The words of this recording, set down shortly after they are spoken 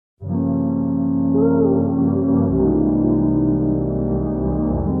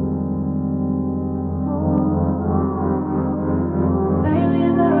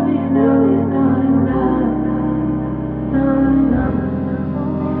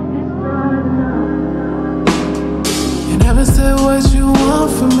what you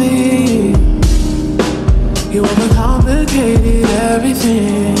want from me. You overcomplicated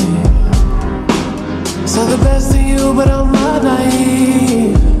everything. Saw the best in you, but I'm not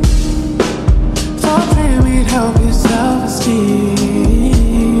naive. Thought praying we'd help your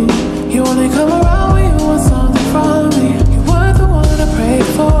self-esteem. You only come around when you want something from me. You were the one I prayed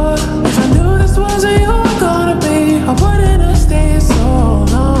for. If I knew this wasn't you were gonna be, I wouldn't have stayed so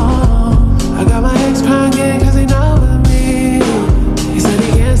long. I got my ex crying again cause he not with me. He said he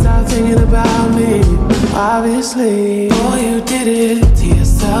can't stop thinking about me. Obviously, boy, you did it to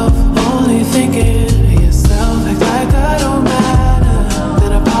yourself. Only thinking of yourself. Act like I don't matter,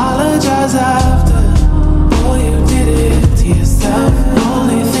 then apologize after. Boy, you did it to yourself.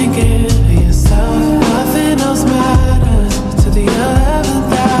 Only thinking of yourself. Nothing else matters to the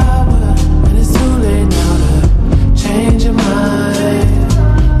 11th hour. And it's too late now to change your mind.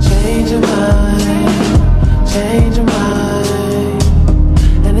 Change your mind. Change your mind.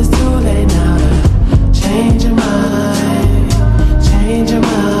 And it's too late now to change your mind. Change your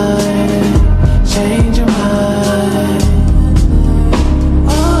mind. Change your mind.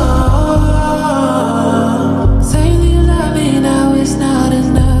 Oh, saying that you love me now is not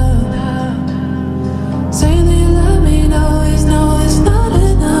enough. Saying that you love me now is no, it's not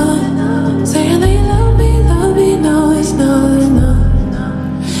enough. Saying that you love me, no, it's not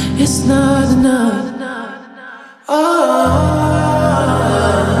enough. It's not enough. Oh.